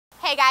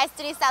Hey guys,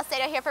 Denise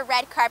Salcedo here for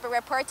Red Carpet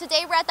Report.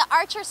 Today we're at the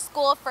Archer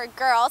School for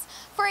Girls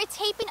for a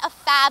taping of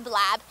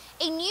FabLab,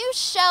 a new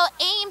show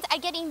aimed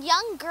at getting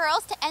young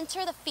girls to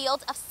enter the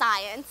field of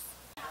science.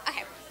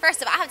 Okay,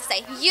 first of all, I have to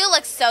say, you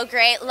look so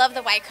great. Love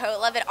the white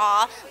coat, love it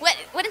all.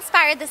 What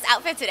inspired this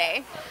outfit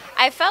today?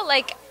 I felt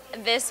like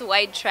this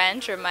white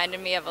trench reminded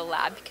me of a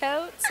lab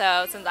coat,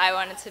 so since I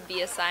wanted to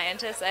be a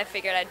scientist, I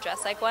figured I'd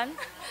dress like one.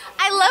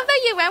 I love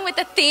that you went with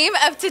the theme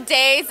of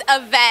today's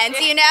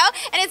event, you know?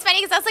 And it's funny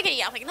because I was looking at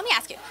you, I was like, let me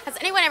ask you, has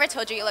anyone ever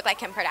told you you look like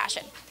Kim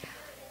Kardashian?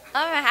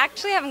 I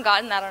actually haven't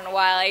gotten that in a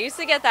while. I used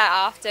to get that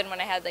often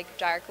when I had like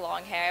dark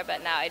long hair,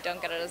 but now I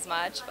don't get it as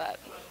much. But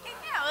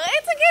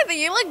it's a good thing.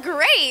 You look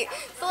great.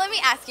 So let me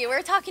ask you,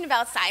 we're talking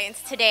about science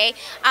today.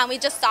 We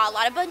just saw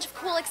a bunch of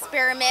cool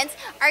experiments.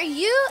 Are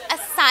you a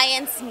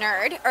science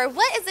nerd? Or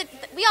what is it?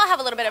 We all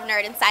have a little bit of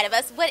nerd inside of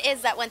us. What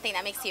is that one thing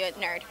that makes you a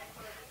nerd?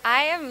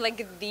 I am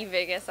like the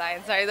biggest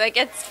science nerd. Like,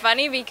 it's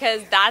funny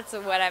because that's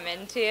what I'm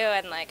into,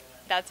 and like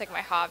that's like my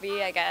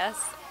hobby, I guess,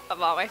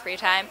 of all my free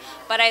time.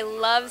 But I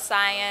love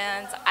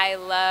science. I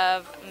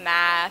love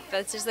math.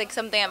 That's just like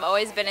something I've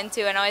always been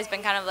into and always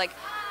been kind of like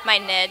my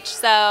niche.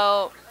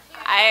 So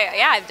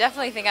I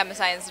definitely think I'm a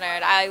science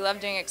nerd. I love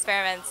doing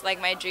experiments. Like,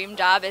 my dream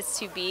job is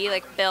to be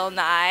like Bill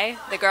Nye,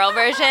 the girl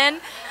version.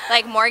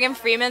 Like, Morgan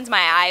Freeman's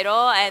my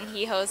idol, and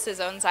he hosts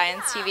his own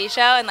science TV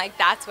show, and like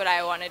that's what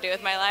I want to do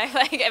with my life.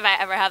 Like, if I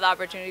ever have the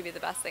opportunity to be the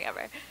best thing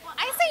ever. Well,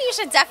 I say you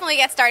should definitely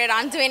get started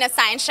on doing a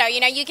science show.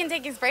 You know, you can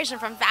take inspiration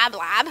from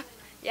FabLab.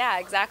 Yeah,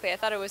 exactly. I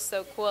thought it was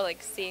so cool,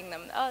 like, seeing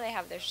them. Oh, they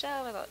have their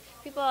show with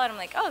people, and I'm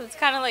like, oh, it's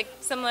kind of like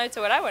similar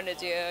to what I want to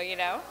do, you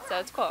know? So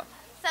it's cool.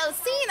 So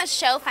seeing a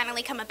show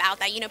finally come about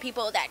that, you know,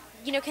 people that,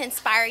 you know, can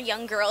inspire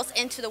young girls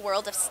into the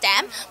world of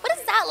STEM, what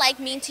does that like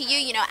mean to you,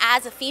 you know,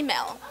 as a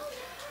female?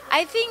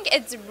 I think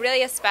it's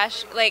really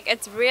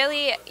it's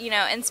really, you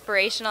know,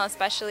 inspirational,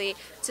 especially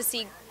to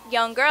see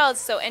young girls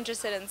so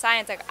interested in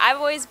science. Like, I've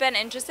always been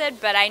interested,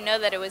 but I know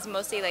that it was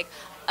mostly like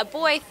a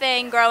boy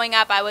thing growing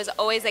up. I was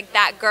always like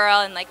that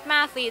girl in like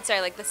mathletes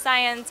or like the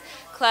science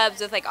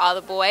clubs with like all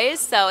the boys.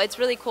 So it's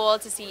really cool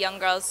to see young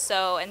girls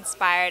so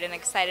inspired and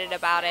excited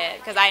about it,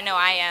 because I know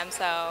I am,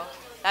 so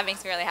that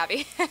makes me really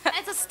happy.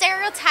 It's a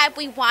stereotype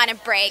we want to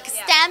break.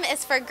 Yeah. STEM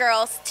is for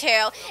girls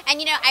too.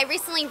 And you know, I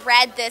recently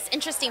read this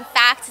interesting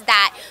fact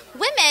that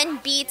women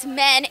beat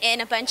men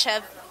in a bunch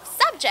of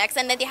subjects,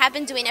 and that they have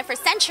been doing it for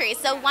centuries.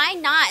 So why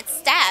not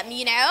STEM,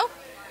 you know?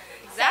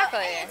 Exactly.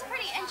 So it's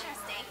pretty interesting.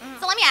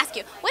 So let me ask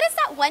you, what is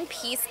that one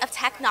piece of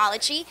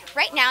technology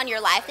right now in your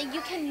life that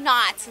you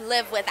cannot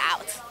live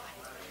without?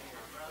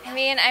 I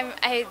mean,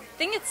 I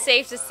think it's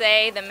safe to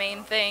say the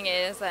main thing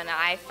is an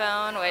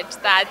iPhone,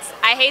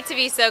 I hate to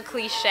be so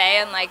cliche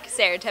and like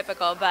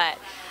stereotypical, but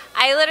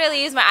I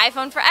literally use my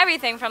iPhone for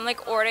everything, from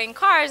like ordering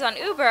cars on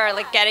Uber,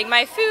 like getting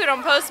my food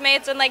on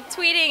Postmates, and like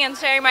tweeting and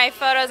sharing my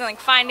photos, and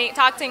like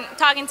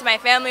talking to my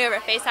family over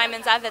FaceTime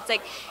and stuff.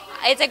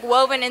 It's like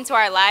woven into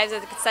our lives.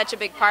 It's such a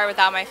big part.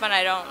 Without my phone,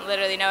 I don't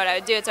literally know what I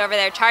would do. It's over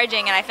there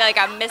charging, and I feel like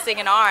I'm missing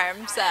an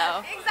arm. So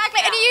exactly,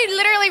 yeah. And you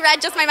literally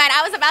read just my mind.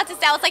 I was about to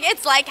say, I was like,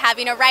 it's like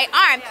having a right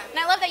arm. And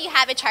I love that you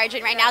have it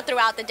charging right now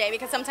throughout the day,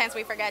 because sometimes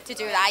we forget to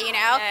do that, you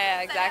know?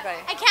 Yeah, exactly.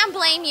 I can't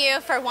blame you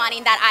for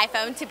wanting that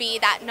iPhone to be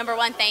that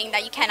 #1 thing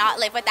that you cannot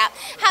live without.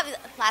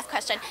 Last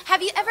question.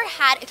 Have you ever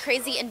had a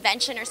crazy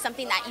invention or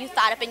something that you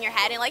thought up in your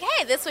head and like,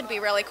 hey, this would be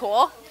really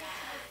cool?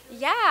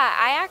 Yeah,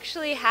 I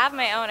actually have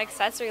my own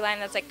accessory line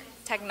that's like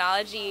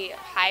technology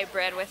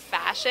hybrid with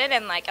fashion,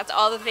 and like that's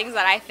all the things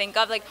that I think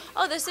of, like,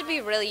 oh, this would be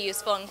really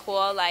useful and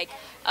cool, like,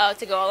 oh,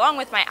 to go along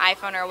with my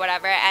iPhone or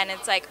whatever. And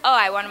it's like, oh,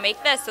 I want to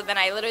make this, so then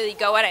I literally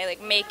go and I like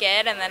make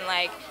it, and then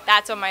like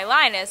that's what my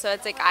line is. So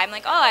it's like, I'm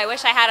like, oh, I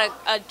wish I had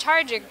a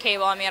charger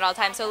cable on me at all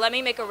times, so let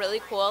me make a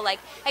really cool like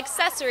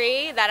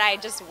accessory that I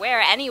just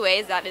wear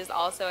anyways that is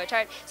also a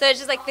charge. So it's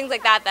just like things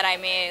like that that I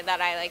made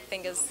that I like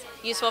think is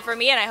useful for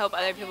me, and I hope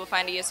other people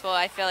find it useful.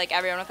 I feel like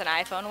everyone with an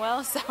iPhone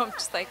will, so I'm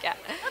just like, yeah.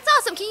 That's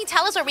awesome. Can you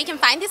tell us where we can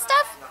find this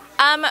stuff?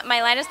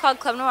 My line is called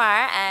Club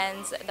Noir,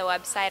 and the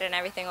website and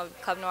everything will be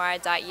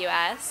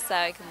clubnoir.us,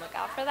 so you can look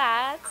out for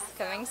that.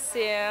 Coming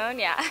soon,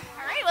 yeah.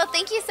 All right, well,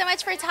 thank you so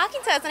much for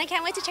talking to us, and I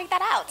can't wait to check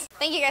that out.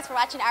 Thank you guys for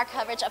watching our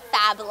coverage of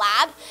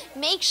FabLab.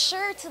 Make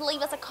sure to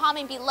leave us a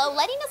comment below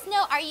letting us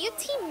know, are you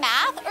team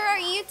math or are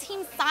you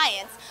team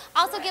science?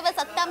 Also, give us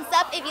a thumbs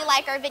up if you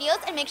like our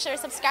videos, and make sure to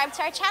subscribe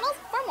to our channels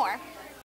for more.